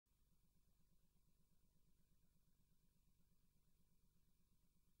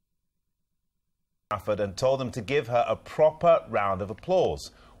Trafford and told them to give her a proper round of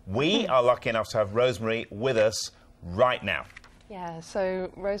applause. We are lucky enough to have Rosemary with us right now. Yeah, so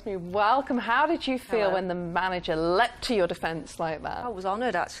Rosemary, welcome. How did you feel when the manager leapt to your defence like that? I was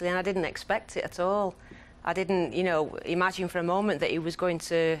honoured, actually, and I didn't expect it at all. I didn't, imagine for a moment that he was going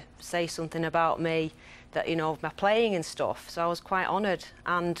to say something about me, that, my playing and stuff. So I was quite honoured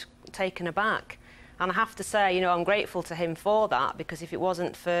and taken aback. And I have to say, I'm grateful to him for that, because if it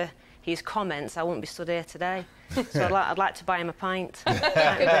wasn't for his comments, I wouldn't be stood here today. So I'd like to buy him a pint.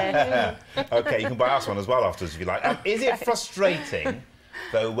 OK, you can buy us one as well afterwards if you like. Is it frustrating,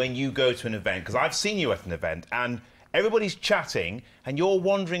 though, when you go to an event? Because I've seen you at an event and everybody's chatting and you're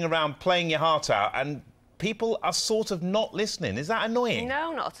wandering around playing your heart out and people are sort of not listening. Is that annoying?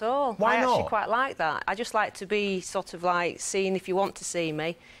 No, not at all. Why not? I actually quite like that. I just like to be sort of like seen if you want to see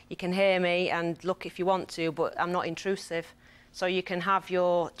me. You can hear me and look if you want to, but I'm not intrusive. So you can have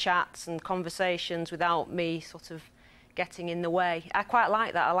your chats and conversations without me sort of getting in the way. I quite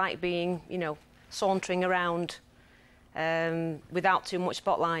like that. I like being, sauntering around without too much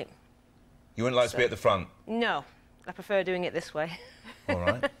spotlight. You wouldn't like to be at the front? No. I prefer doing it this way. All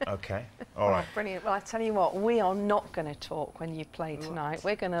right, OK. All right. Brilliant. Well, I tell you what, we are not going to talk when you play tonight.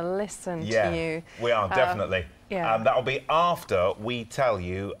 We're going to listen to you. We are, definitely. Yeah. That'll be after we tell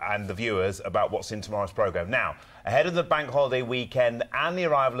you and the viewers about what's in tomorrow's programme. Now, ahead of the bank holiday weekend and the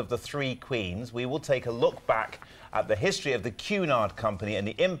arrival of the three Queens, we will take a look back at the history of the Cunard Company and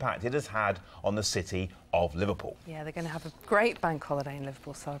the impact it has had on the city of Liverpool. Yeah, they're going to have a great bank holiday in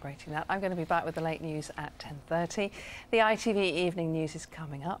Liverpool celebrating that. I'm going to be back with the late news at 10:30. The ITV Evening News is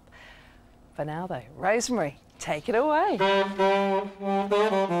coming up. For now, though, Rosemary, take it away.